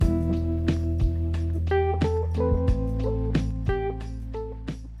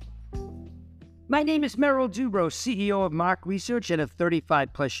My name is Merrill Dubrow, CEO of Mark Research and a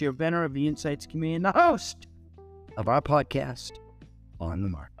 35-plus year veteran of the Insights community and the host of our podcast, On the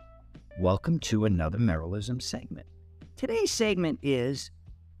Mark. Welcome to another Merrillism segment. Today's segment is,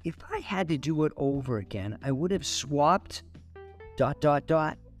 if I had to do it over again, I would have swapped ...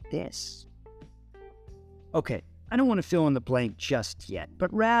 this. Okay, I don't want to fill in the blank just yet,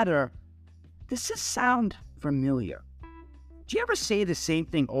 but rather, does this sound familiar? Do you ever say the same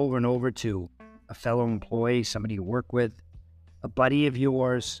thing over and over to a fellow employee, somebody you work with, a buddy of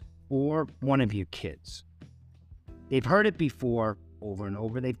yours, or one of your kids? They've heard it before, over and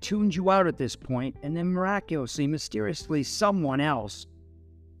over. They've tuned you out at this point, and then miraculously, mysteriously, someone else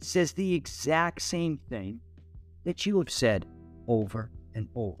says the exact same thing that you have said over and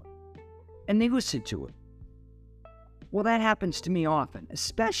over. And they listen to it. Well, that happens to me often,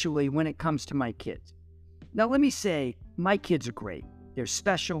 especially when it comes to my kids. Now, let me say, my kids are great. They're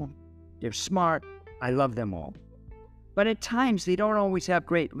special. They're smart. I love them all. But at times, they don't always have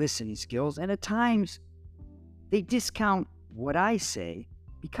great listening skills. And at times, they discount what I say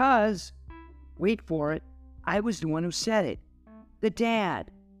because, wait for it, I was the one who said it. The dad.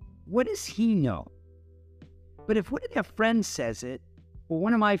 What does he know? But if one of their friends says it, or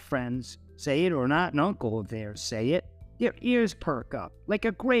one of my friends say it, or not an uncle of theirs say it, their ears perk up like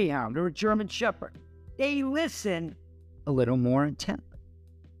a greyhound or a German shepherd. They listen a little more intently.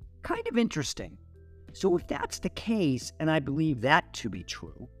 Kind of interesting. So if that's the case, and I believe that to be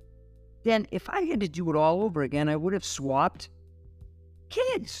true, then if I had to do it all over again, I would have swapped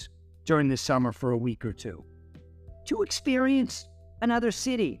kids during the summer for a week or two to experience another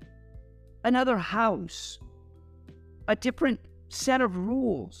city, another house, a different set of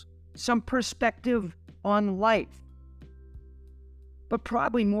rules, some perspective on life. But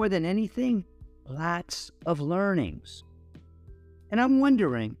probably more than anything, lots of learnings. And I'm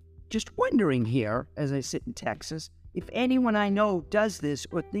just wondering here, as I sit in Texas, if anyone I know does this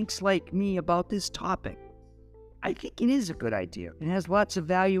or thinks like me about this topic. I think it is a good idea and has lots of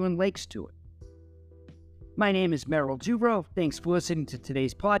value and legs to it. My name is Merrill Dubrow. Thanks for listening to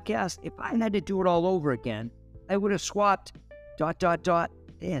today's podcast. If I had to do it all over again, I would have swapped ...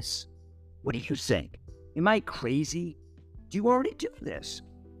 this. What do you think? Am I crazy? Do you already do this?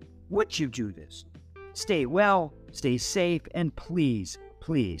 Would you do this? Stay well, stay safe, and please,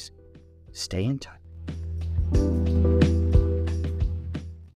 please, stay in touch.